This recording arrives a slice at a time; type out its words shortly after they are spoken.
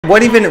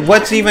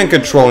What's even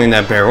controlling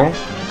that barrel?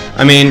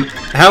 I mean,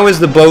 how is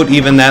the boat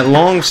even that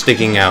long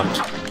sticking out?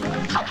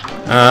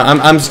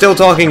 I'm still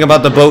talking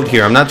about the boat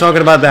here. I'm not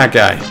talking about that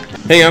guy.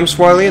 Hey, I'm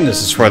Swarley, and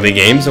this is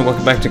SwarleyGames, and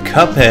welcome back to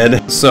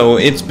Cuphead. So,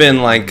 it's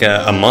been like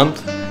a month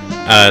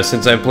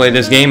since I played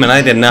this game, and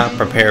I did not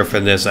prepare for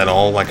this at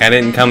all. Like, I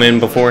didn't come in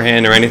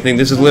beforehand or anything.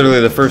 This is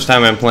literally the first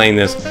time I'm playing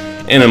this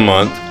in a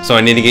month, so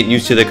I need to get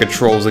used to the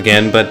controls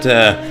again. But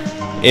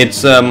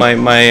it's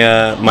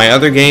my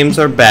other games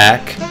are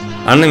back.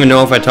 I don't even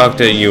know if I talked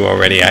to you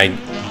already.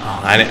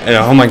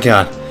 Oh my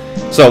god.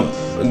 So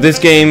this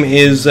game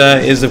is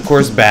of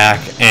course back,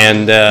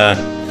 and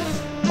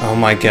oh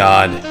my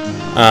god.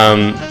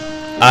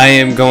 I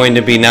am going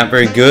to be not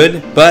very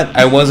good, but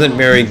I wasn't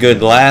very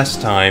good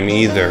last time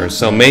either.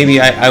 So maybe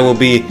I will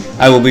be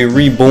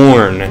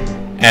reborn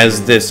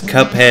as this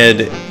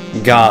Cuphead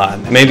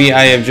god. Maybe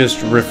I have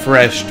just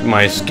refreshed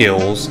my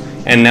skills,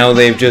 and now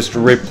they've just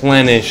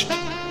replenished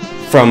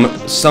from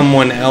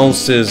someone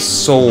else's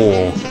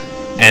soul.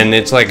 And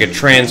it's like a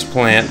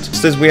transplant.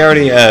 Since we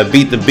already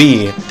beat the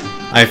bee,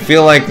 I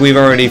feel like we've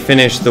already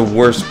finished the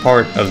worst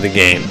part of the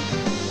game.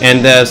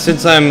 And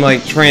since I'm like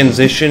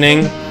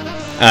transitioning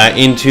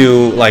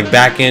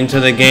back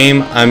into the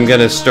game, I'm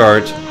gonna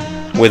start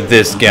with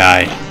this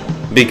guy.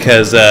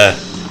 Because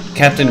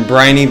Captain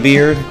Briny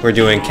Beard, we're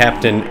doing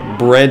Captain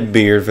Bread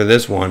Beard for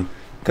this one.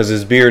 Because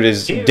his beard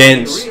is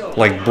dense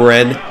like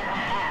bread.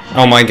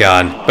 Oh my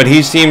god. But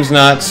he seems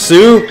not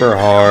super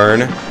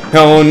hard.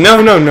 Oh, no.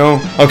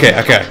 Okay,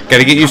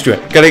 gotta get used to it.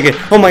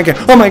 Oh my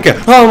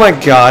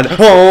god.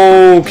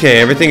 Okay,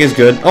 everything is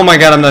good. Oh my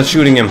god, I'm not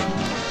shooting him.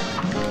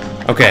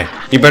 Okay,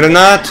 you better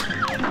not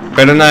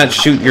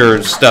shoot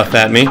your stuff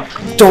at me.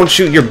 Don't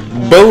shoot your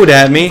boat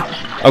at me.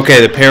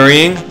 Okay, the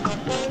parrying.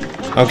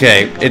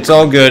 Okay, it's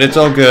all good.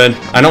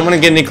 I don't want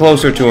to get any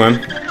closer to him.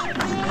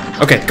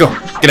 Okay, go.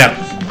 Get out.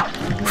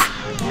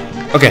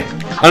 Okay,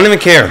 I don't even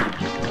care.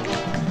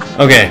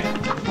 Okay.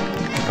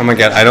 Oh my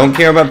god, I don't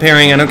care about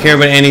parrying, I don't care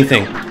about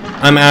anything.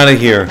 I'm out of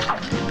here.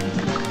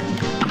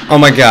 Oh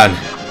my god.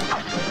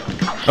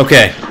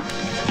 Okay.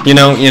 You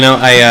know,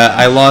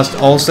 I lost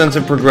all sense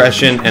of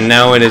progression, and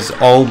now it has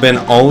all been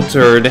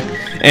altered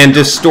and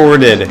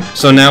distorted.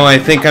 So now I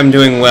think I'm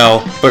doing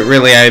well, but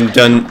really I've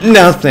done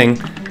nothing.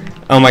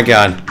 Oh my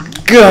god.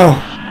 Go!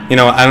 You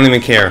know, I don't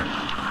even care.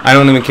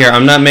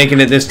 I'm not making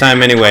it this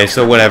time anyway,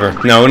 so whatever.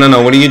 No,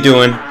 what are you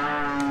doing?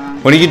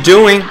 What are you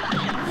doing?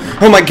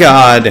 Oh my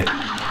god.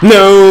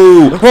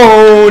 No!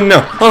 Oh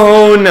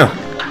no!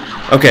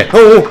 Okay.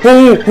 Oh,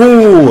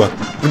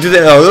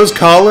 those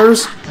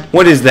collars?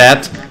 What is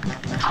that?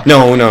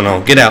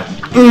 No. Get out.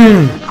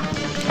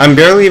 I'm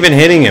barely even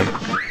hitting him.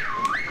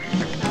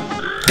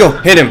 Go,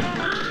 hit him.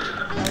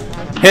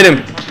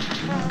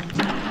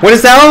 What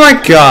is that? Oh my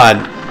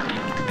god!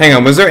 Hang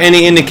on, was there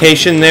any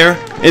indication there?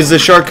 Is the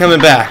shark coming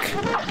back?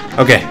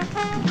 Okay.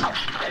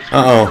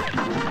 Uh-oh.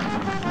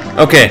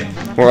 Okay,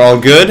 we're all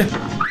good.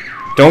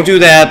 Don't do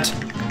that.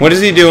 What is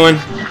he doing?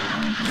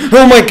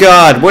 Oh my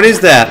god, what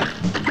is that?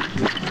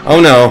 Oh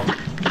no.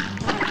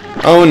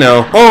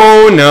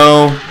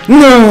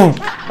 No!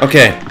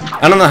 Okay,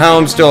 I don't know how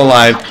I'm still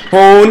alive.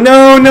 Oh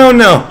no!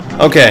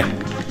 Okay.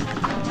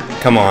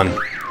 Come on.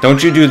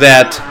 Don't you do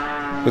that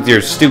with your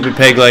stupid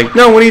peg leg.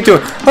 No, what are you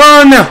doing?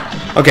 Oh no!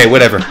 Okay,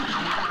 whatever.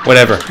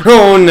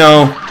 Oh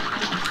no.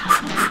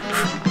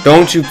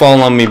 Don't you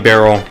fall on me,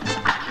 barrel.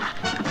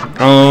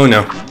 Oh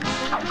no.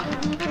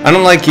 I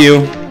don't like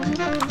you.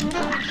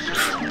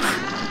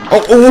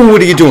 Oh, what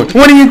are you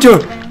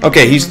doing?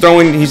 Okay, he's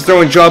throwing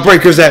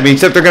jawbreakers at me,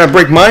 except they're gonna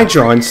break my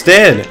jaw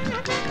instead.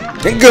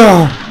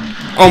 Go!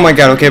 Oh my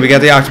god, okay, we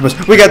got the octopus.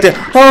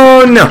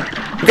 Oh no!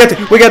 We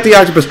got the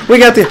octopus.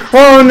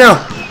 Oh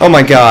no! Oh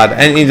my god,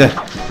 I need to...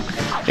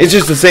 It's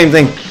just the same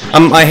thing.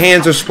 My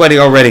hands are sweaty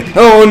already.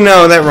 Oh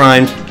no, that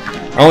rhymed.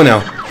 Oh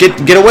no.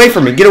 Get away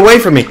from me. Get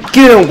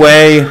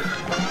away.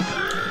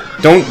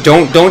 Don't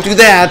do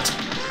that.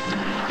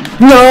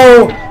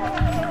 No!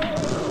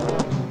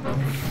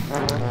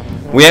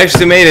 We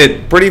actually made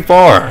it pretty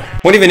far.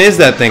 What even is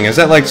that thing? Is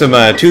that like some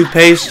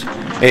toothpaste?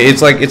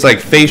 It's like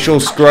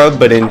facial scrub,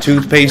 but in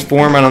toothpaste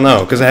form. I don't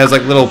know, because it has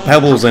like little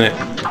pebbles in it.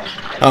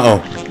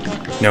 Uh-oh.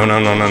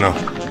 No.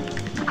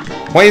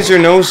 Why is your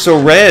nose so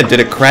red? Did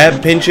a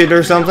crab pinch it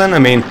or something? I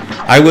mean,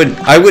 I would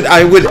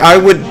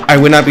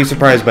not be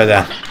surprised by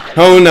that.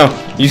 Oh no.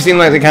 You seem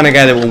like the kind of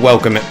guy that will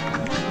welcome it.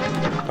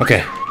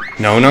 Okay.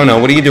 No.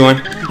 What are you doing?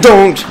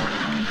 Don't.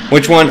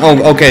 Which one?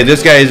 Oh, okay.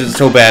 This guy isn't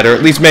so bad, or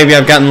at least maybe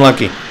I've gotten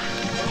lucky.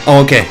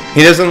 Oh, okay.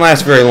 He doesn't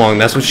last very long.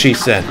 That's what she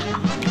said.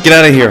 Get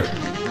out of here.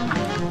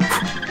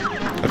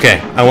 Okay.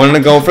 I wanted to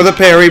go for the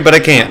parry, but I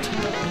can't.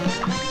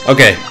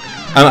 Okay.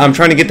 I'm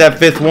trying to get that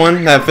fifth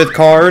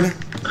card.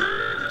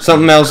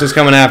 Something else is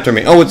coming after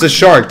me. Oh, it's a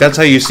shark. That's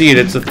how you see it.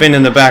 It's the fin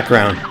in the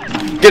background.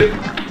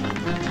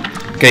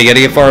 Okay, you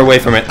gotta get far away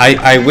from it.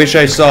 I wish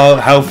I saw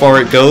how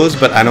far it goes,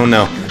 but I don't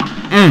know.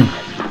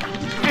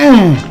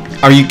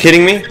 Are you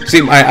kidding me?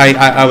 See,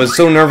 I was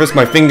so nervous,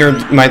 my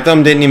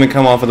thumb didn't even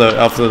come off of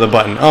the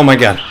button. Oh my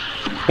god.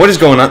 What is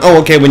going on? Oh,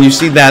 okay, when you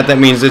see that, that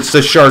means it's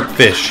the shark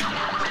fish.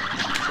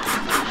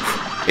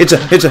 It's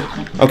a,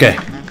 okay.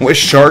 What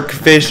shark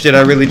fish? Did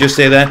I really just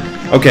say that?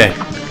 Okay.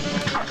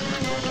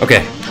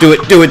 Okay, do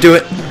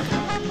it.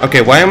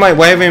 Okay, why am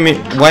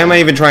I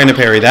even trying to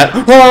parry that?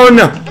 Oh,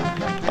 no!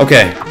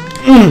 Okay.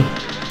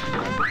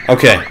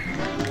 Okay.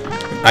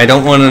 I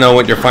don't want to know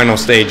what your final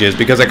stage is,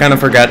 because I kind of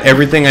forgot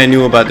everything I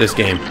knew about this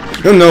game.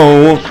 Oh,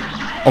 no!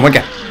 Oh, my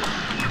God.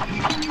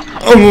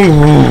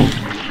 Oh.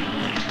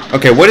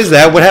 Okay, what is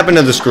that? What happened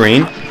to the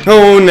screen?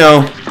 Oh,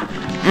 no.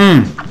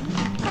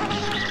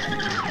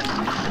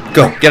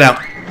 Go, get out.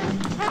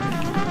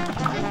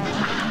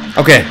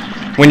 Okay,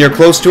 when you're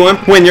close to him,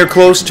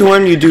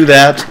 you do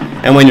that.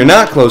 And when you're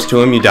not close to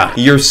him, you die.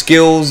 Your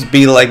skills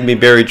be like me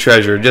buried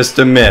treasure, just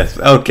a myth.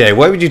 Okay,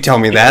 why would you tell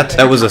me that?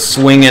 That was a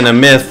swing and a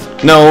myth.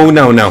 No.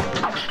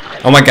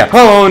 Oh my God.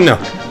 Oh no.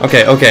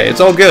 Okay, it's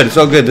all good.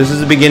 This is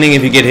the beginning.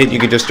 If you get hit, you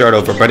can just start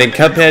over. But in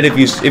Cuphead, if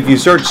you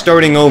start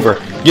starting over,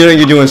 you know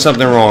you're doing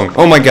something wrong.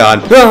 Oh my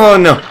God. Oh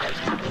no.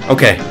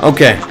 Okay.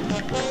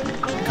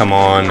 Come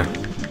on.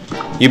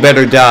 You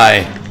better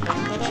die.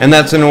 And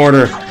that's an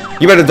order.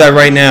 You better die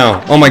right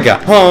now. Oh my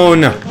God. Oh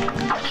no.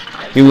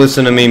 You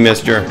listen to me,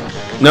 mister.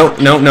 No.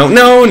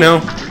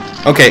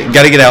 Okay,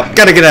 gotta get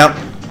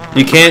out.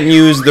 You can't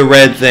use the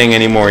red thing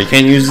anymore. You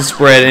can't use the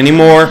spread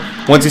anymore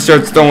once he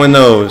starts throwing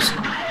those.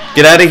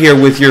 Get out of here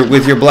with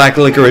your black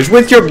licorice.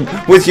 With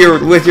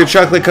your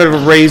chocolate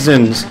covered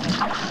raisins.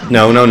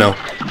 No.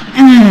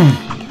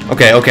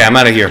 Okay, I'm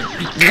out of here.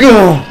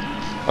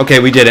 Okay,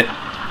 we did it.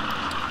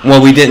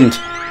 Well, we didn't,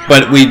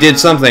 but we did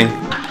something.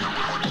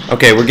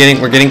 Okay, we're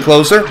getting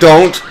closer.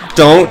 Don't.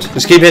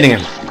 Just keep hitting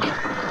him.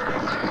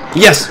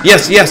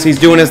 Yes, he's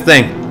doing his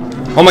thing.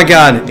 Oh my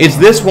God, it's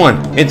this one.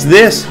 It's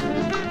this.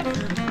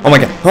 Oh my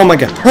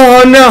God.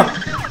 Oh no.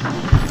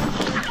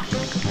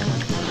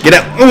 Get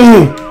out.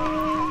 Ooh.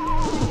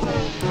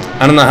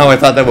 I don't know how I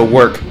thought that would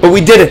work, but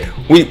we did it.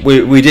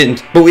 We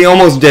didn't, but we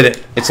almost did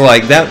it. It's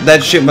like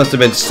that shit must have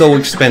been so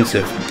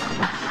expensive.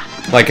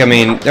 Like, I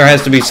mean, there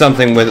has to be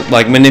something with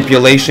like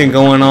manipulation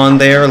going on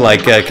there.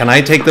 Like, can I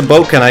take the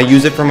boat? Can I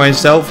use it for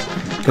myself?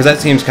 Because that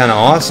seems kind of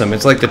awesome.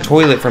 It's like the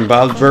toilet from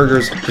Bob's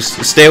Burgers.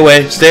 Just stay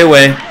away.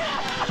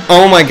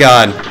 Oh my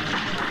God.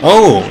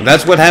 Oh,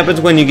 that's what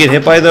happens when you get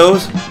hit by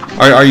those?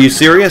 Are you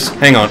serious?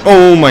 Hang on.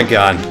 Oh my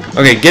God.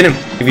 Okay, get him.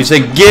 If you say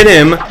get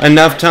him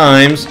enough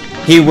times,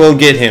 he will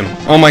get him.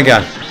 Oh my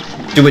God.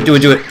 Do it.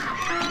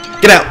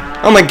 Get out.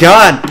 Oh my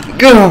God.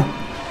 Go.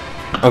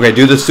 Okay,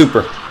 do the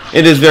super.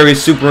 It is very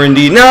super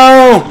indeed.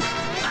 No!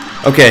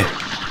 Okay,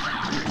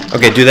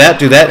 do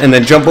that, and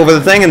then jump over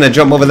the thing, and then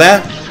jump over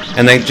that,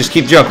 and then just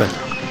keep jumping.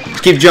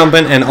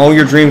 And all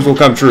your dreams will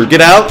come true. Get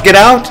out!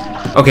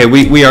 Okay,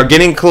 we are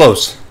getting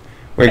close.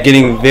 We're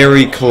getting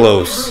very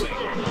close.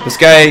 This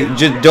guy,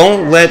 just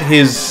don't let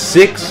his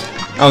 6...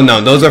 Oh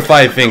no, those are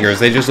 5 fingers.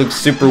 They just look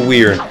super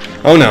weird.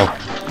 Oh no.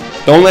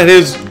 Don't let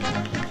his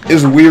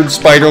weird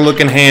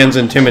spider-looking hands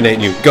intimidate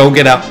you. Go,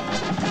 get out.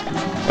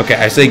 Okay,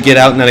 I say get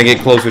out, and then I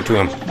get closer to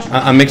him.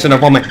 I'm mixing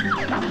up all my...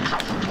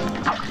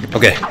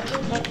 Okay.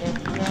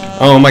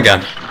 Oh my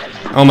God.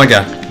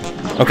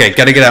 Okay,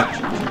 gotta get out.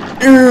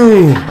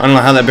 Ooh, I don't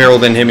know how that barrel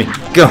didn't hit me.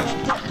 Go.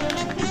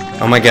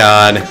 Oh my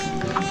God.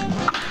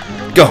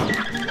 Go.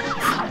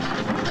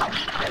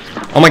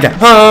 Oh my God.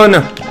 Oh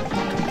no.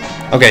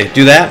 Okay,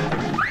 do that.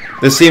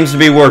 This seems to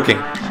be working.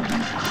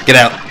 Get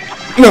out.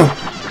 No.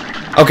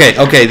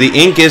 Okay, the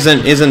ink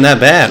isn't that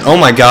bad. Oh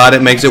my God,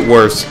 it makes it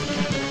worse.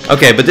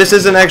 Okay, but this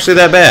isn't actually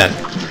that bad.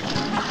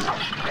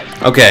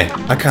 Okay,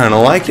 I kind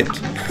of like it.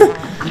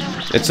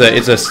 It's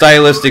a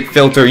stylistic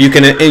filter you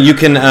can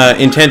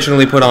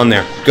intentionally put on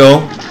there.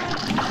 Go.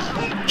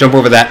 Jump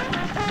over that.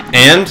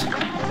 And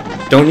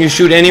don't you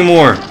shoot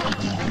anymore.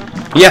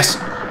 Yes,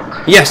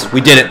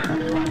 we did it.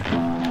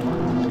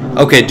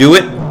 Okay, do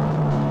it.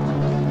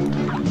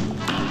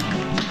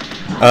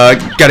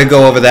 Gotta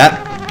go over that.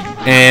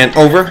 And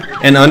over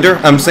and under.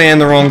 I'm saying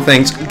the wrong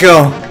things.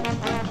 Go.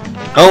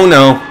 Oh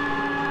no.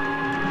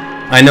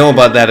 I know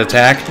about that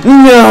attack.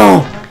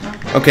 No!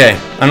 Okay,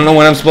 I don't know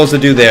what I'm supposed to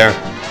do there.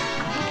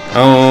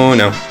 Oh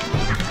no.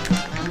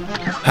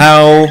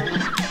 How?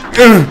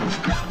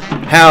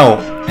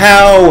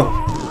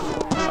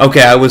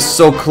 Okay, I was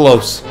so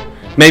close.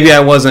 Maybe I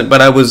wasn't,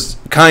 but I was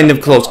kind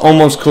of close.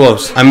 Almost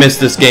close. I miss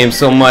this game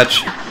so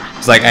much.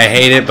 It's like I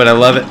hate it, but I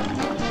love it.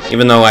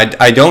 Even though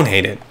I don't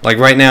hate it. Like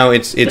right now,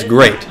 it's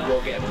great.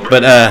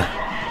 But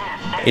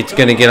it's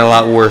gonna get a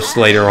lot worse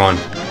later on.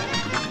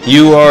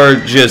 You are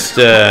just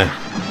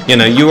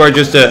you are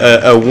just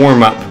a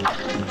warm-up.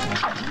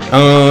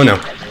 Oh no.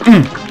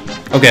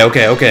 Okay.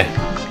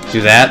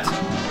 Do that.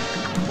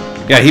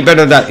 Yeah, he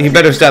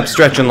better stop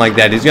stretching like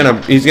that. He's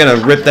gonna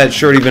rip that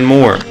shirt even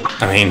more.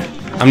 I mean,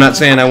 I'm not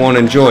saying I won't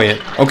enjoy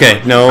it.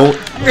 Okay, no.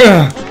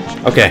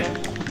 Okay.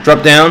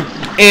 Drop down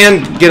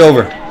and get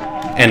over.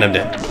 And I'm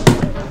dead.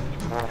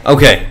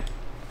 Okay.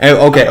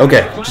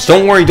 Okay. Just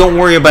don't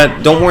worry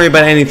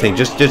about anything.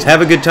 Just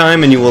have a good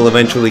time and you will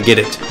eventually get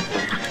it.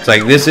 It's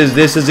like this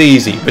is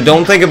easy, but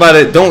don't think about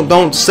it.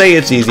 Don't say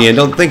it's easy and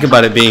don't think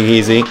about it being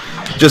easy.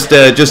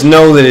 Just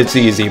know that it's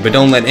easy, but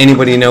don't let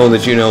anybody know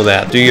that you know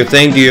that. Do your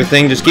thing, do your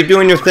thing. Just keep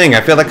doing your thing. I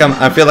feel like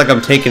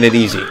I'm taking it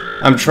easy.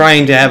 I'm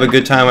trying to have a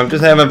good time. I'm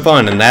just having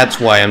fun, and that's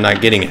why I'm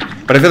not getting it.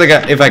 But I feel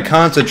like if I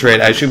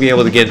concentrate, I should be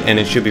able to get it, and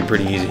it should be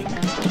pretty easy.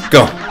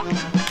 Go.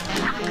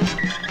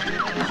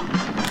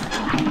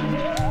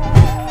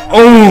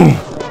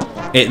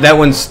 Oh! That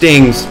one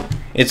stings.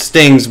 It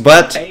stings,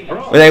 but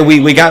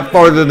we got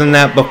farther than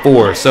that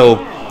before, so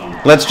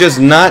let's just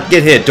not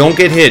get hit. Don't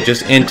get hit.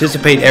 Just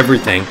anticipate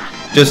everything.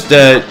 Just,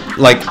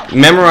 like,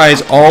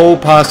 memorize all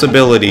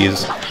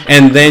possibilities,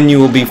 and then you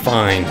will be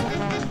fine.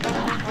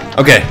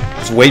 Okay,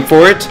 just wait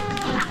for it.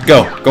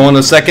 Go. Go on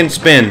the second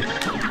spin.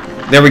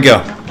 There we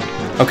go.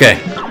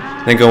 Okay.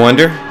 Then go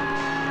under.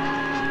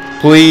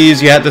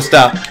 Please, you have to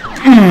stop.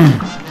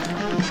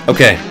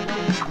 Okay.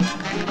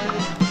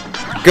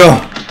 Go.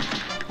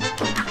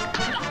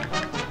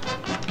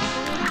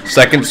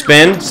 Second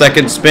spin.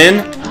 Second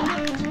spin.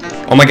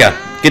 Oh my god.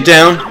 Get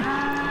down.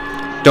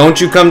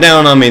 Don't you come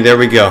down on me. There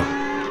we go.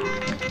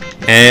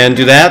 And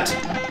do that.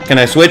 Can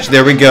I switch?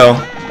 There we go.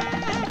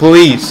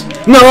 Please.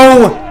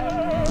 No!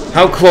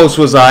 How close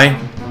was I?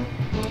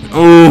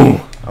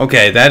 Ooh.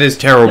 Okay, that is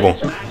terrible.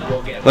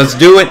 Let's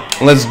do it.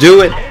 Let's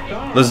do it.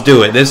 Let's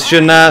do it. This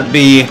should not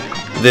be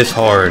this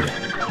hard.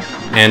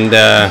 And,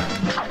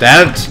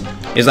 that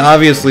is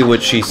obviously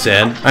what she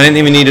said. I didn't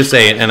even need to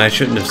say it, and I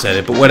shouldn't have said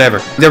it, but whatever.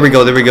 There we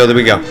go, there we go, there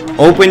we go.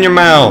 Open your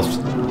mouth.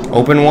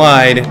 Open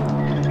wide.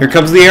 Here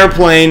comes the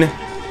airplane.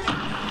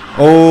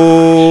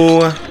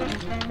 Oh.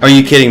 Are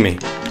you kidding me?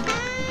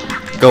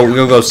 Go,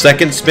 go, go.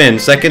 Second spin,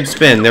 second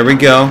spin. There we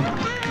go.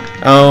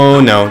 Oh,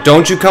 no.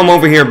 Don't you come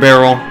over here,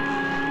 barrel.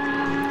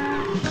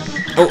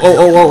 Oh, oh,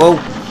 oh, oh,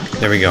 oh.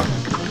 There we go.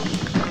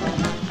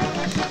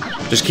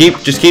 Just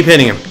keep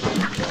hitting him.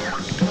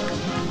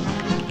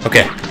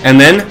 Okay, and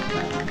then...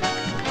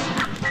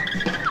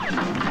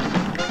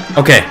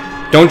 Okay,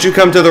 don't you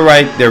come to the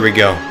right. There we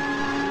go.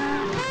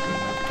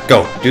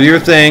 Go, do your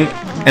thing,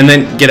 and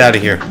then get out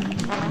of here.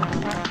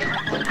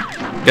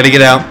 Gotta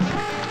get out.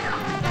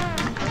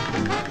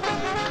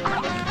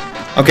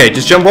 Okay,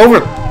 just jump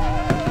over.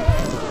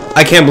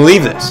 I can't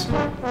believe this.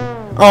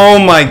 Oh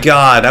my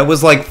god, I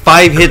was like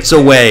 5 hits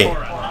away.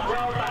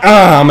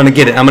 Ah, I'm gonna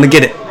get it, I'm gonna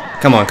get it.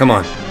 Come on, come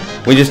on.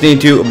 We just need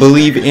to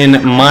believe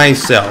in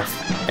myself.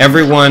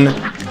 Everyone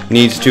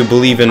needs to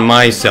believe in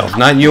myself,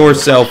 not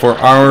yourself or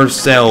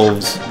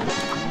ourselves.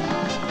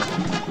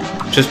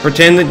 Just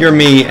pretend that you're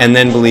me and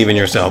then believe in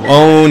yourself.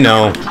 Oh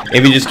no.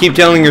 If you just keep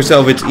telling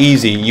yourself it's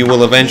easy, you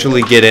will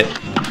eventually get it,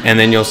 and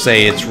then you'll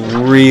say it's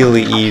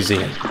really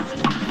easy.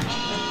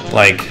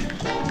 Like,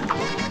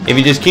 if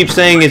you just keep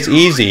saying it's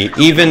easy,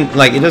 even,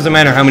 like, it doesn't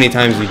matter how many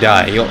times you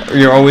die,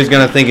 you're always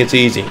gonna think it's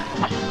easy.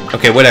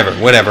 Okay, whatever,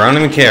 whatever, I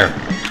don't even care.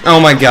 Oh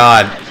my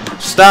god.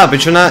 Stop,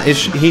 it should not,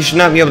 he should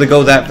not be able to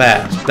go that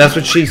fast. That's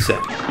what she said.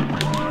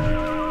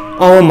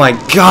 Oh my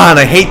god,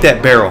 I hate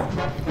that barrel.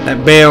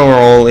 That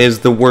barrel is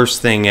the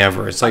worst thing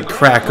ever. It's like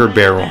Cracker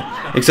Barrel.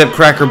 Except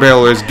Cracker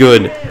Barrel is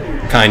good,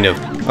 kind of.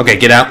 Okay,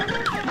 get out.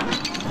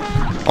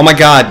 Oh my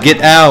god,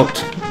 get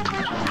out.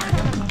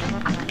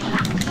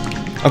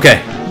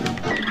 Okay.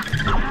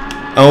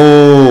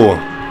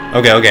 Oh.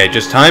 Okay, okay,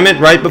 just time it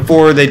right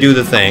before they do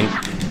the thing.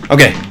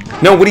 Okay.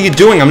 No, what are you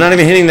doing? I'm not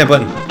even hitting that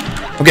button.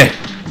 Okay.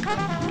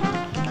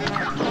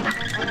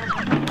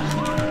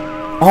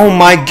 Oh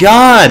my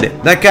god!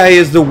 That guy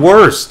is the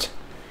worst.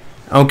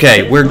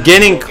 Okay, we're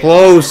getting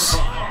close.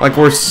 Like,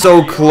 we're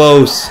so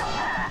close.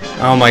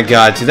 Oh my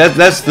god. See,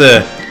 that's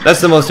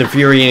the most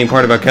infuriating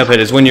part about Cuphead,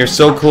 is when you're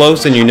so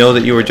close and you know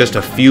that you were just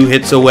a few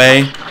hits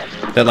away.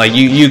 That, like,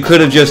 you could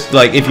have just,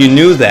 like, if you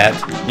knew that,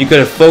 you could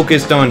have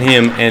focused on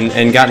him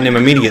and gotten him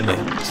immediately.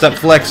 Stop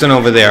flexing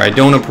over there. I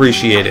don't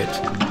appreciate it.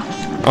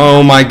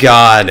 Oh my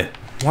god.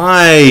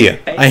 Why?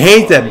 I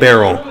hate that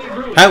barrel.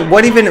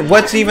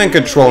 What's even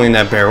controlling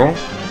that barrel?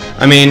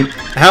 I mean,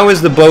 how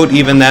is the boat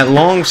even that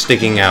long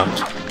sticking out?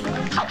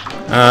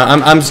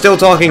 I'm still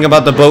talking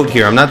about the boat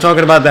here. I'm not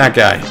talking about that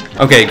guy.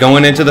 Okay,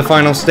 going into the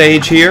final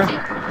stage here.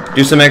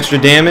 Do some extra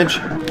damage.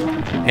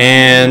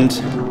 And...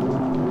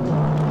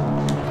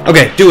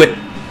 okay, do it.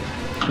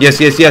 Yes,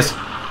 yes, yes.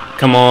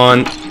 Come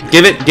on.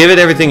 Give it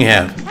everything you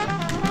have.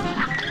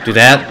 Do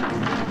that.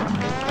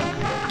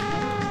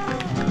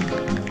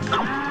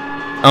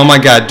 Oh my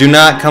god, do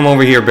not come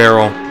over here,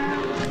 barrel.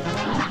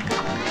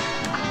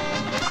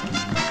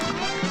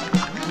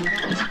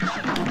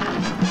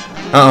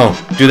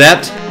 Uh-oh. Do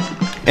that.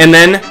 And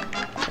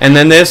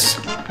then this.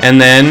 And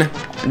then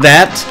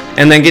that.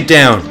 And then get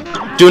down.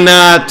 Do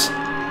not.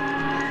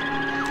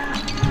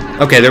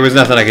 Okay, there was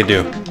nothing I could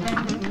do.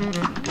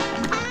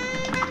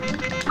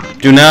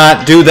 Do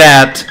not do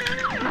that.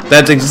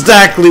 That's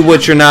exactly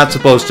what you're not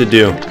supposed to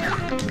do.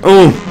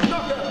 Ooh.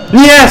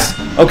 Yes!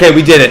 Okay,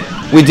 we did it.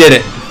 We did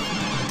it.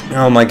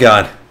 Oh my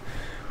god.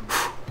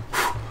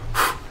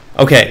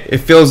 Okay, it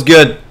feels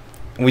good.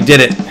 We did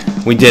it.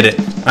 We did it.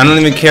 I don't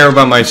even care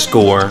about my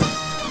score.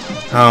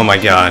 Oh my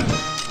god.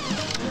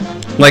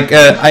 Like,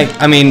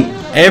 I mean,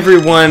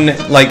 everyone,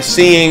 like,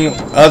 seeing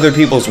other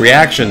people's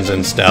reactions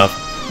and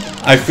stuff,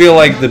 I feel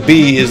like the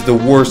bee is the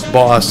worst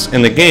boss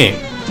in the game.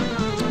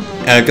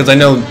 Because I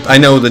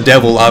know the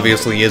devil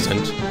obviously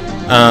isn't.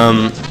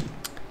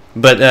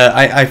 But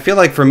I feel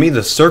like for me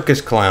the circus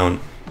clown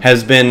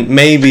has been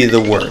maybe the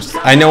worst.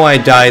 I know I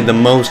died the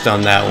most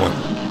on that one.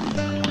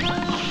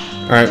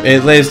 Alright,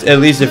 at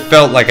least it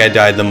felt like I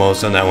died the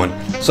most on that one.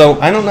 So,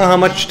 I don't know how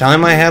much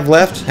time I have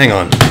left. Hang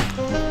on.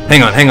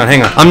 Hang on.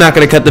 I'm not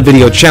going to cut the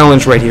video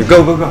challenge right here.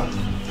 Go.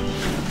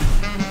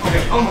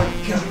 Okay, oh my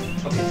god.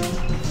 Okay.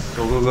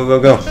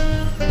 Go.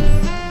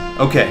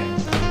 Okay.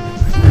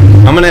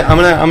 I'm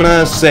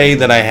gonna say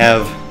that I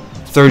have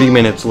 30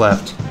 minutes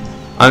left.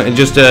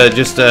 Just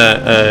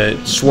a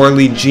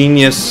Swarley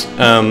genius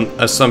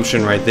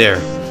assumption right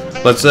there.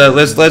 Let's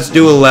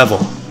do a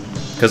level,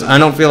 because I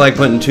don't feel like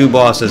putting 2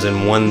 bosses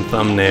in one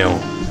thumbnail.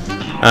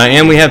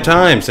 And we have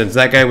time since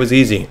that guy was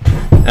easy.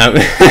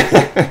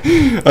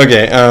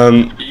 Okay.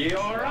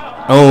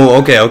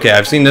 Oh, okay.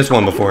 I've seen this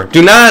one before.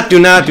 Do not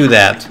do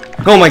that.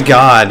 Oh my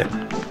god.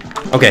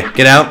 Okay,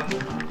 get out.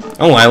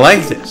 Oh, I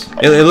like this.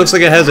 It looks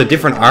like it has a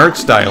different art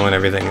style and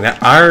everything. That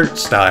art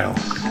style.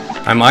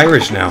 I'm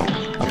Irish now,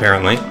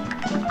 apparently.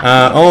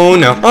 Oh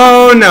no.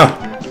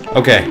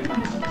 Okay.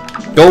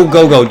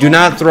 Go. Do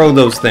not throw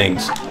those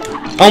things.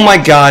 Oh my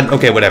god.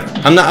 Okay, whatever.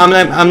 I'm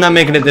not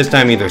making it this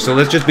time either. So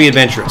let's just be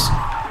adventurous.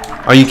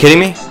 Are you kidding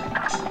me?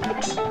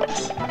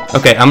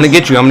 Okay, I'm gonna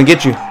get you.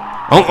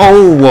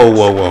 Oh,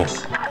 whoa.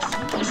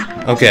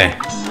 Okay.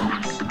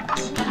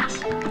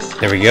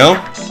 There we go.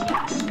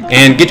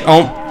 And get.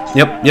 Oh.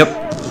 Yep.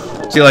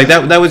 See, like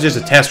that was just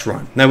a test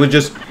run. That was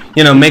just,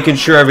 making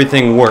sure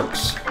everything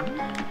works.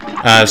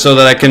 So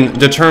that I can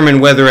determine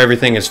whether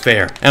everything is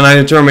fair. And I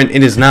determined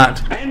it is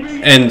not.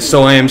 And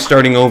so I am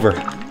starting over.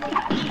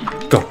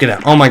 Go, get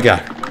out. Oh my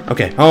god.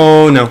 Okay.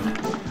 Oh no.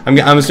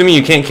 I'm assuming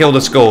you can't kill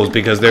the skulls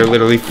because they're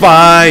literally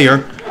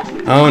fire.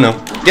 Oh no.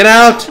 Get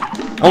out!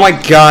 Oh my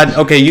god.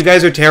 Okay, you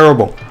guys are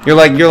terrible. You're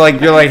like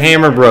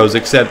Hammer Bros,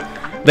 except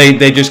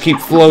they just keep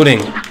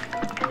floating.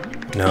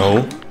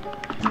 No.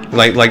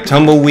 Like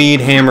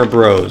Tumbleweed Hammer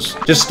Bros.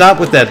 Just stop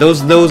with that.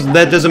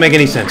 That doesn't make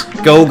any sense.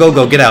 Go.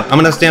 Get out. I'm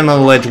gonna stand on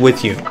the ledge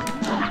with you.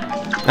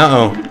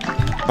 Uh-oh.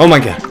 Oh my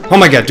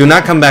god. Do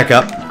not come back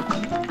up.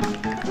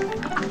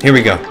 Here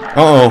we go.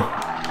 Uh-oh.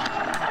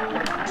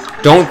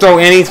 Don't throw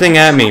anything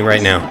at me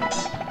right now.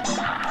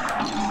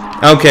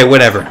 Okay,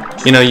 whatever.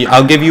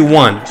 I'll give you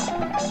 1.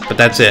 But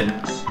that's it.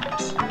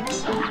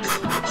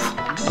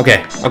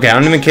 Okay, I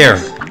don't even care.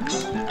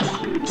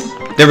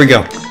 There we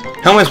go.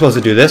 How am I supposed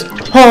to do this?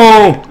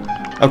 Oh!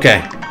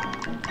 Okay.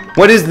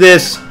 What is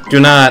this? Do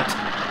not.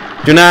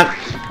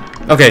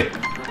 Okay.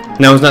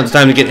 Now is not the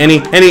time to get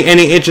any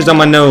itches on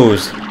my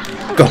nose.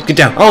 Go, get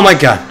down. Oh my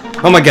god.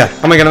 Oh my god.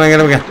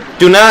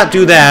 Do not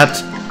do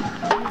that.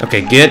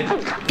 Okay, get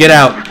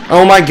out.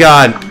 Oh my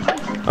god.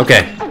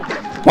 Okay.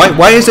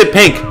 Why is it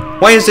pink?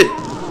 Why is it?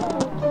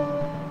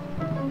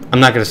 I'm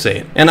not gonna say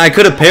it. And I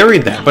could have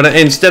parried that, but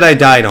instead I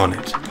died on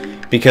it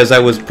because I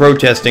was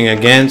protesting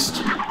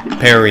against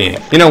parrying.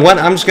 You know what?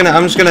 I'm just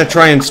gonna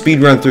try and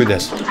speed run through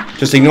this.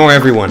 Just ignore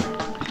everyone,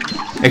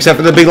 except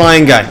for the big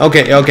lion guy.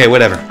 Okay,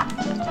 whatever.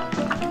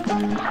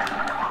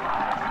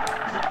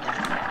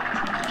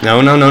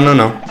 No.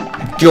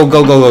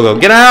 Go.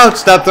 Get out!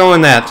 Stop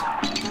throwing that.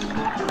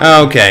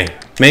 Okay.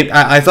 Maybe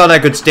I thought I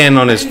could stand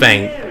on his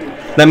fang.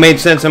 That made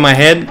sense in my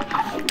head,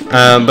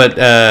 but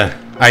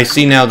I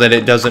see now that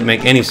it doesn't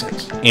make any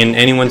sense in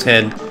anyone's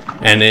head.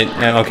 And it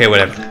okay,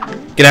 whatever.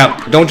 Get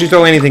out! Don't you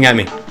throw anything at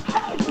me.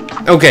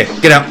 Okay,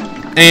 get out.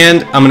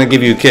 And I'm gonna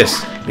give you a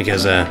kiss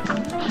because I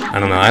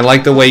don't know. I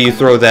like the way you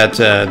throw that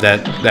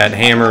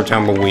hammer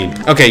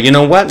tumbleweed. Okay, you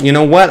know what?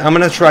 I'm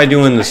gonna try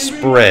doing the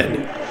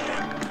spread.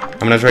 I'm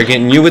gonna try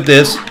getting you with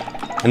this,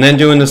 and then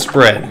doing the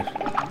spread.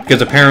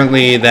 Because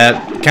apparently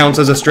that counts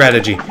as a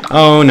strategy.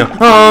 Oh no.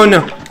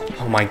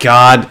 Oh my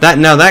god. That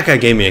guy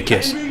gave me a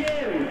kiss.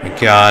 My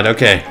god,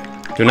 okay.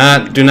 Do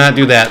not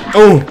do that.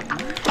 Oh!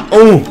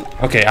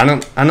 Okay, I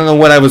don't know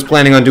what I was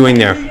planning on doing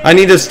there. I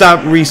need to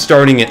stop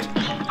restarting it.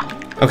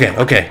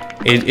 Okay.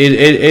 It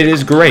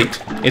is great.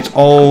 It's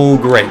all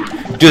great.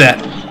 Do that.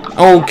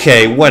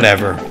 Okay,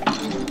 whatever.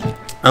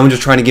 I'm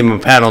just trying to give him a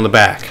pat on the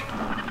back.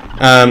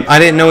 I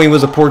didn't know he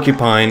was a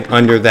porcupine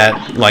under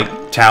that, like,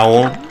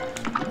 towel.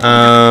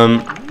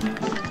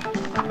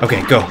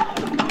 Okay, go.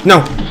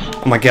 No!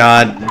 Oh my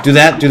god. Do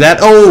that.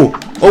 Oh!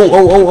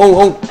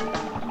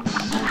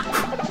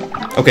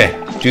 Okay.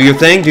 Do your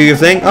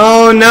thing.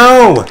 Oh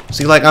no!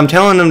 See, like, I'm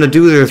telling them to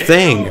do their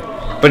thing.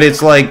 But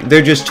it's like,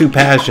 they're just too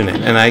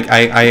passionate. And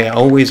I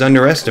always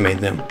underestimate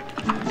them.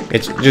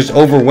 It's just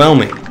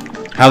overwhelming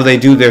how they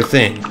do their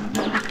thing.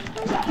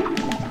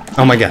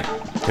 Oh my god.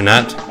 Do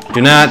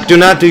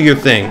not do your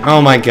thing.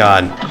 Oh my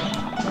god.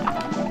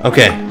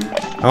 Okay.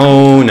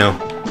 Oh no.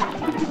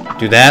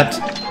 Do that.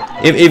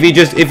 If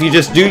you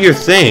just do your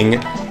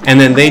thing, and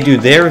then they do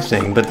their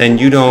thing, but then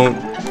you don't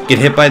get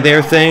hit by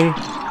their thing,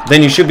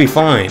 then you should be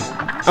fine.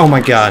 Oh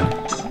my god.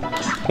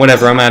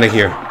 Whatever, I'm out of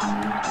here.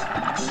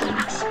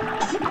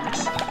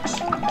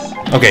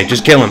 Okay,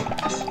 just kill him.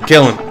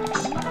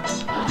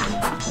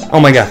 Oh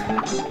my god.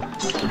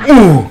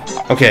 Ooh.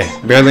 Okay,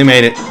 barely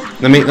made it.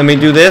 Let me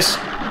do this.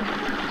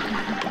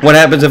 What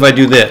happens if I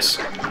do this?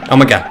 Oh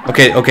my god.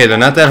 Okay, okay, they're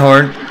not that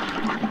hard.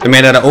 They're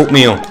made out of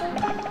oatmeal.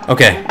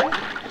 Okay.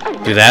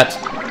 Do that.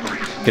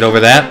 Get over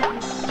that.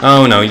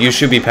 Oh no, you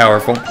should be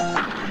powerful.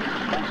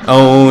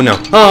 Oh no.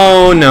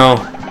 Oh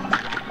no.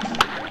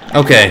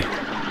 Okay.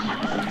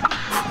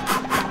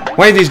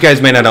 Why are these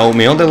guys made out of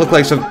oatmeal? They look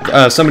like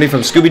somebody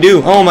from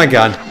Scooby-Doo. Oh my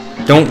god.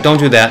 Don't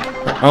do that.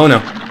 Oh no.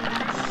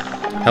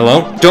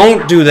 Hello?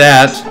 Don't do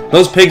that.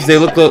 Those pigs, they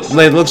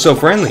look so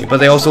friendly, but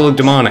they also look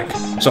demonic.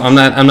 So I'm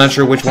not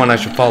sure which one I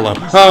should follow.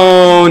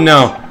 Oh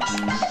no.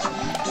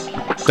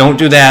 Don't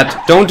do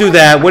that. Don't do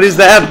that. What is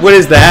that? What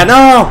is that?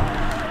 No!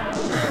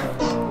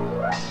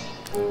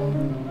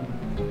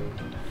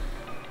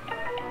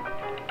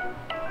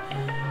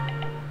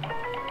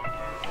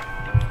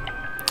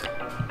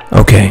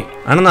 Okay.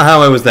 I don't know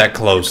how I was that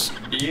close.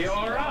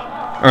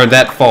 Or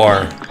that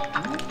far.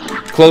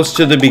 Close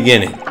to the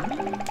beginning.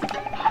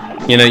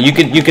 You know, you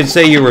could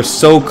say you were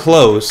so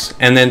close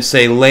and then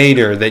say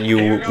later that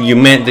you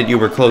meant that you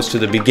were close to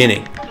the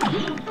beginning.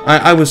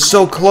 I was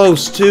so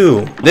close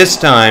too. This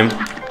time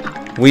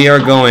we are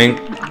going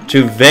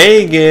to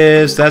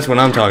Vegas. That's what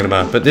I'm talking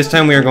about. But this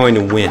time we are going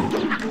to win.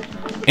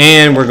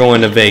 And we're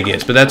going to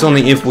Vegas. But that's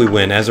only if we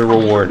win as a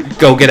reward.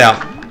 Go, get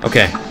out.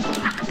 Okay.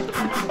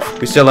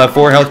 We still have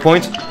 4 health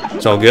points.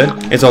 It's all good.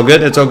 It's all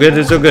good. It's all good.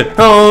 It's all good.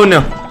 Oh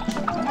no.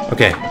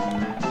 Okay.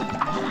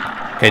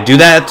 Okay, do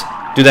that.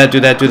 Do that, do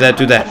that, do that,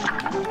 do that.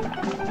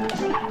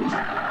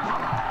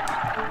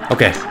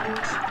 Okay.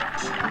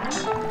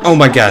 Oh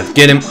my god,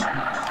 get him.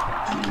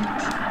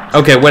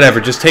 Okay, whatever,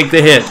 just take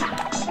the hit.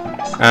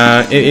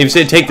 If you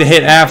say take the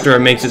hit after, it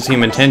makes it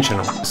seem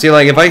intentional. See,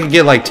 like, if I could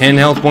get like 10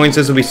 health points,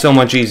 this would be so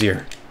much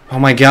easier. Oh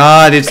my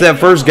god, it's that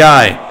first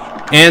guy.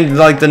 And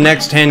like the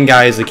next 10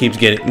 guys that keep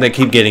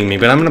getting me,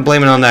 but I'm gonna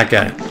blame it on that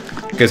guy.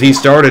 Because he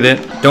started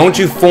it. Don't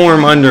you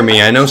form under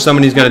me. I know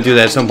somebody's gonna do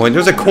that at some point.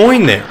 There's a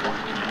coin there.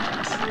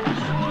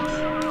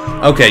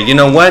 Okay, you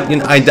know what?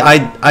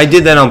 I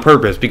did that on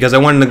purpose because I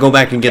wanted to go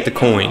back and get the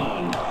coin.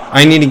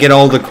 I need to get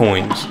all the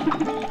coins.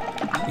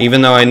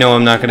 Even though I know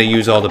I'm not going to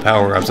use all the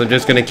power-ups. I'm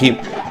just going to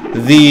keep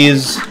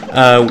these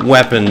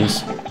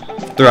weapons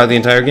throughout the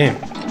entire game.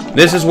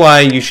 This is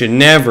why you should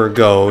never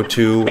go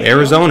to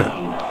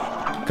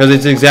Arizona. Because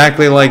it's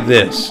exactly like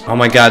this. Oh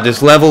my god,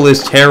 this level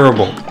is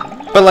terrible.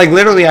 But like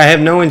literally I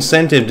have no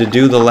incentive to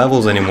do the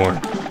levels anymore.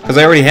 Because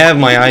I already have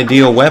my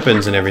ideal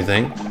weapons and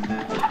everything.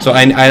 So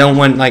I don't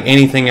want like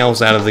anything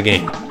else out of the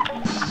game.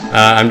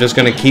 I'm just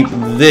gonna keep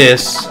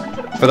this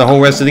for the whole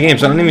rest of the game.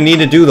 So I don't even need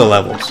to do the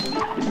levels.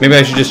 Maybe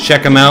I should just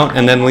check them out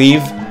and then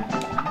leave.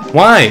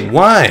 Why?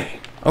 Why?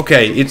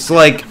 Okay, it's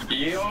like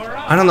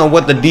I don't know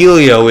what the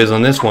dealio is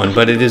on this one,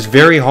 but it is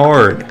very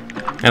hard,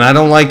 and I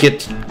don't like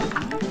it.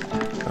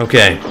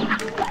 Okay.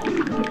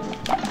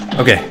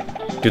 Okay.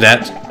 Do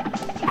that,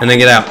 and then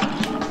get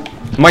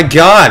out. My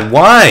God,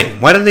 why?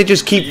 Why do they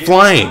just keep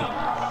flying?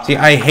 See,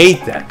 I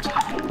hate that.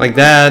 Like,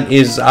 that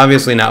is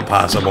obviously not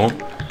possible.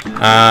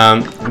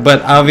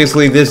 But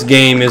obviously this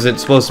game isn't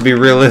supposed to be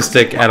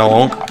realistic at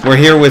all. We're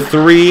here with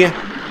 3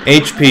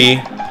 HP,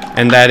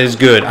 and that is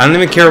good. I don't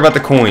even care about the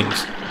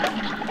coins.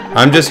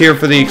 I'm just here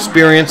for the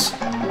experience,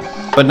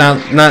 but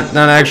not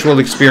actual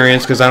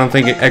experience, because I don't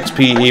think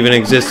XP even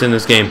exists in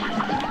this game.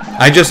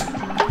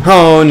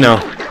 Oh no.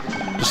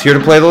 Just here to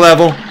play the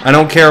level. I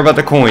don't care about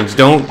the coins.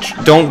 Don't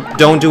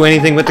do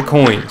anything with the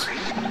coins.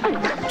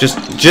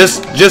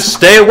 Just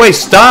stay away.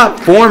 Stop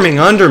forming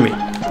under me.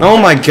 Oh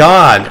my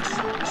God.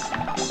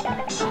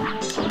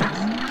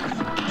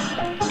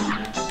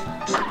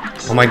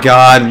 Oh my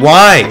God.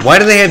 Why? Why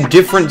do they have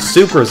different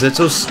supers? That's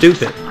so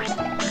stupid.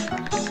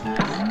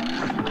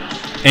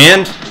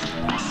 And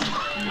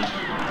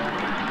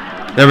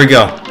there we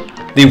go.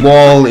 The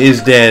wall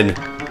is dead.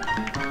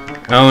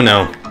 Oh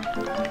no.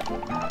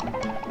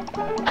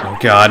 Oh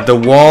God. The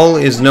wall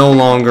is no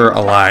longer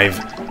alive.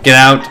 Get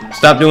out.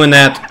 Stop doing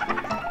that.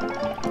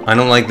 I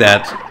don't like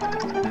that.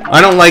 I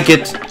don't like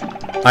it.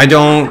 I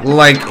don't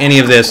like any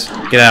of this.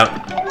 Get out.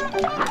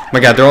 Oh my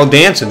God, they're all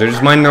dancing. They're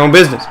just minding their own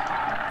business.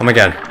 Oh my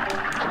God.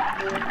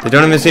 They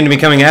don't even seem to be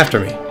coming after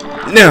me.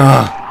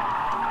 No.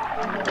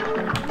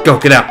 Go,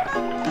 get out.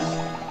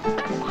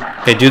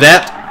 Okay, do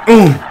that.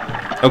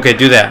 Ooh. Okay,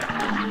 do that.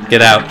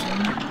 Get out.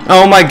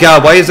 Oh my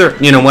God, why is there...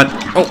 You know what?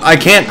 Oh, I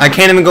can't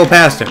even go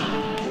past him.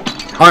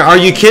 Are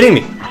you kidding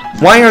me?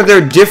 Why are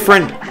there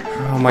different...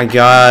 Oh my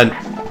God.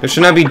 There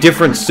should not be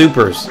different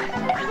supers.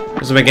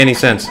 Doesn't make any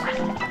sense.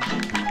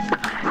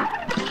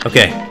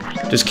 Okay.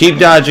 Just keep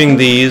dodging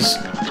these.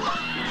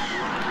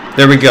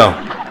 There we go.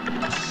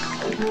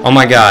 Oh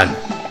my God.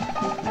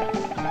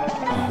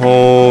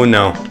 Oh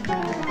no.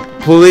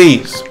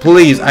 Please,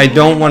 please, I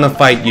don't want to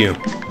fight you.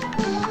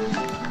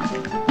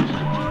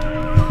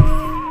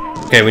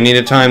 Okay, we need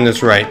to time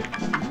this right.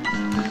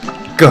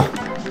 Go.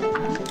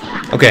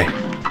 Okay.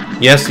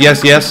 Yes,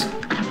 yes, yes.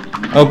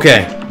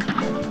 Okay.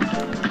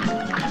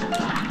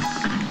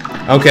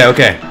 Okay,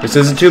 okay. This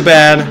isn't too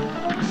bad.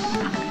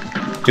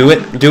 Do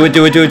it, do it,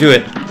 do it, do it, do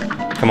it.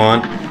 Come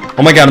on.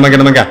 Oh my god, oh my god,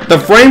 oh my god. The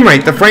frame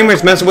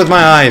rate's messing with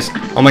my eyes.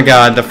 Oh my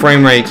god, the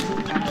frame rate.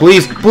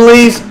 Please,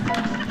 please.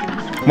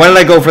 Why did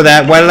I go for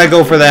that? Why did I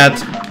go for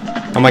that?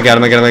 Oh my god,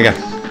 oh my god, oh my god.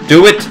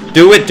 Do it,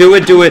 do it, do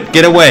it, do it.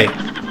 Get away.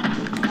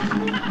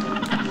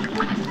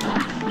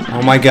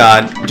 Oh my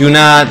god, do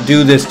not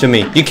do this to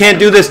me. You can't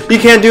do this, you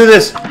can't do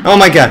this. Oh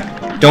my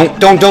god.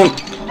 Don't.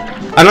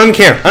 I don't even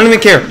care, I don't even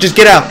care. Just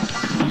get out.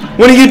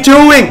 What are you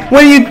doing?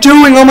 What are you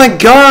doing? Oh my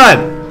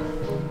god.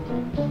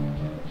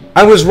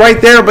 I was right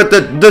there, but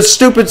the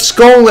stupid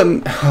skull,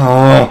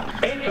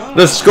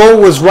 the skull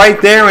was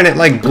right there and it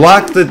like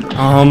blocked the,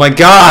 oh my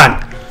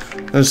god.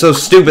 That was so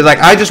stupid. Like,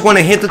 I just want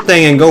to hit the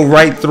thing and go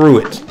right through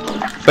it.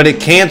 But it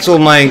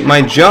canceled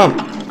my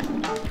jump.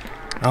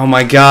 Oh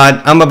my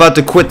god, I'm about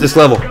to quit this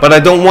level, but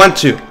I don't want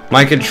to.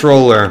 My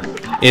controller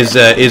is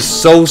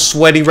so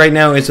sweaty right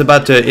now. It's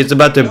about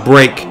to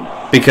break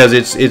because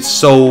it's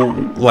so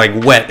like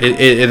wet.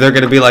 They're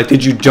gonna be like,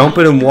 did you jump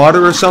it in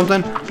water or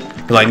something?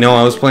 Like, no,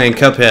 I was playing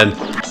Cuphead.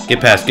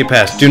 Get past, get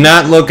past. Do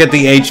not look at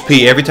the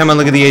HP. Every time I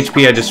look at the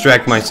HP, I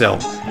distract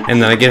myself,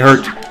 and then I get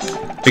hurt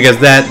because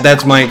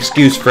that's my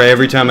excuse for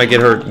every time I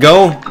get hurt.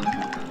 Go.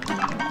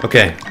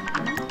 Okay.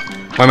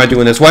 Why am I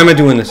doing this? Why am I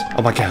doing this?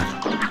 Oh my god.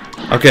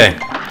 Okay.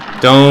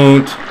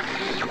 Don't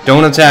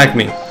attack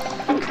me.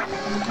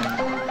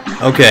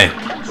 Okay.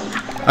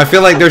 I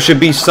feel like there should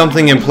be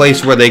something in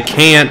place where they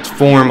can't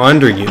form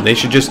under you. They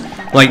should just,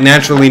 like,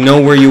 naturally know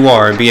where you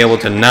are and be able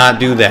to not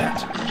do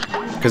that.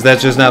 Because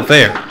that's just not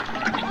fair.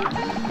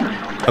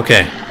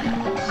 Okay.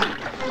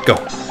 Go.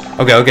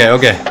 Okay, okay,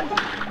 okay.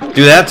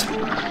 Do that.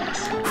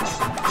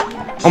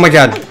 Oh my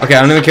god. Okay,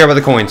 I don't even care about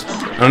the coins.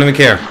 I don't even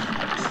care.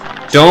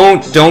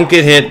 Don't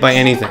get hit by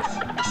anything.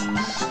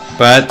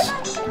 But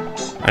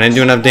I didn't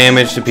do enough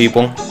damage to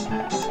people,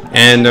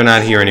 and they're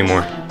not here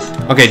anymore.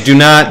 Okay, do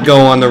not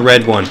go on the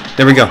red one.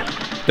 There we go.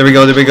 There we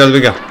go, there we go, there we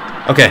go.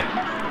 Okay.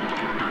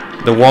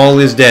 The wall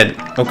is dead.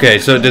 Okay,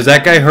 so does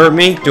that guy hurt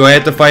me? Do I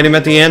have to fight him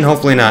at the end?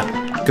 Hopefully not.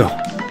 Go.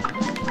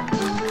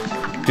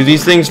 Do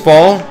these things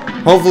fall?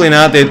 Hopefully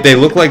not. They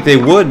look like they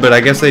would, but I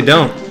guess they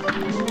don't.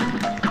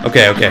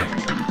 Okay, okay.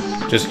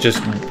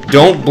 Just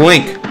don't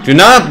blink. Do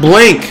not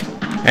blink!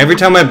 Every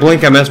time I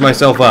blink, I mess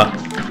myself up.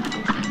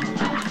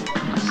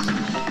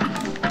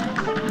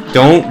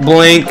 Don't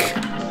blink.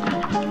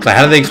 So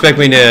how do they expect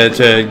me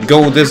to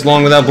go this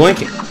long without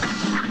blinking?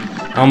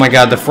 Oh my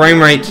god, the frame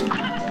rate.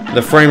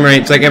 The frame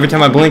rate. It's like every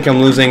time I blink, I'm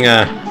losing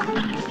like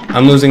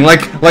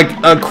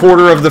a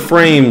quarter of the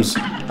frames.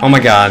 Oh my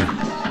god.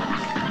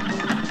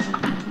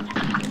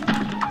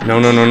 No,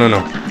 no, no, no,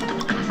 no.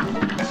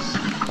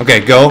 Okay,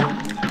 go.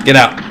 Get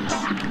out.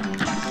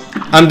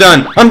 I'm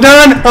done. I'm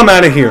done. I'm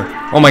out of here.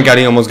 Oh my god,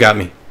 he almost got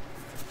me.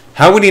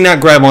 How would he not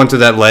grab onto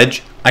that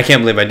ledge? I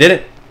can't believe I did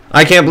it.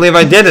 I can't believe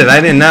I did it.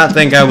 I did not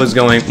think I was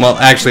going... Well,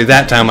 actually,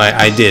 that time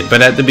I did.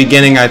 But at the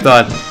beginning, I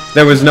thought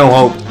there was no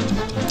hope.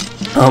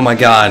 Oh my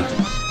god.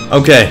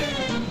 Okay.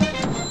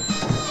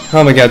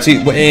 Oh my god.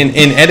 See,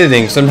 in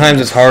editing, sometimes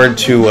it's hard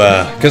to...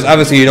 Because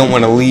obviously you don't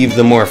want to leave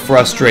the more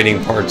frustrating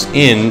parts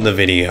in the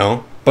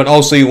video. But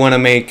also you want to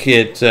make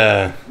it...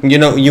 you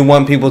know, you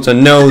want people to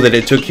know that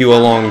it took you a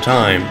long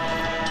time.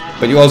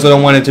 But you also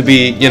don't want it to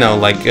be, you know,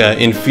 like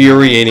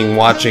infuriating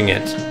watching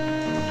it.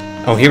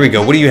 Oh, here we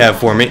go. What do you have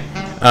for me?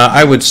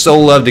 I would so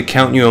love to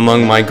count you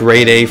among my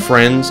grade A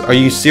friends. Are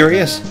you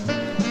serious?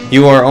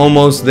 You are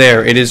almost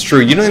there. It is true.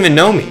 You don't even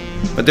know me.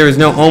 But there is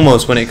no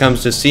almost when it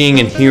comes to seeing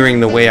and hearing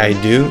the way I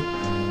do.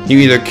 You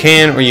either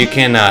can or you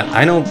cannot.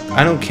 I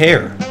don't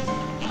care.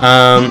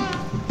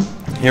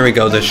 Here we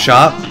go. The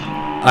shop.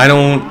 I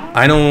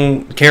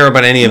don't care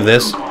about any of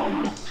this.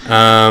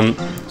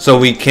 So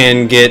we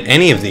can get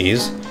any of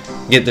these.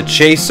 Get the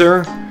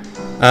chaser,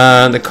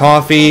 the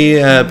coffee,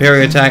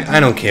 parry attack. I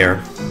don't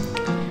care.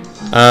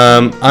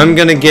 I'm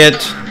gonna get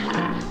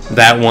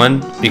that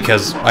one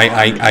because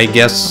I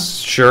guess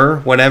sure,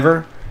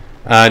 whatever.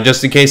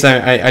 Just in case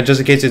just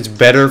in case it's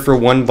better for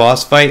one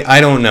boss fight. I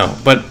don't know,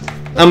 but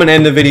I'm gonna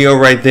end the video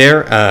right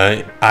there.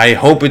 I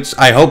hope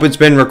it's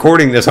been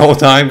recording this whole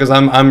time because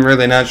I'm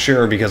really not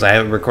sure because I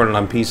haven't recorded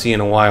on PC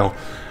in a while.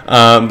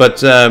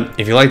 But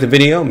if you like the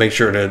video, make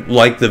sure to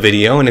like the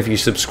video, and if you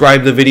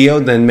subscribe the video,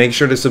 then make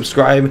sure to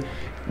subscribe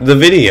the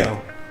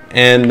video.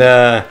 And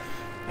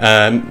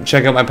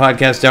check out my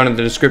podcast down in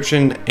the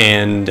description,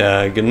 and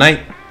good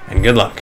night, and good luck.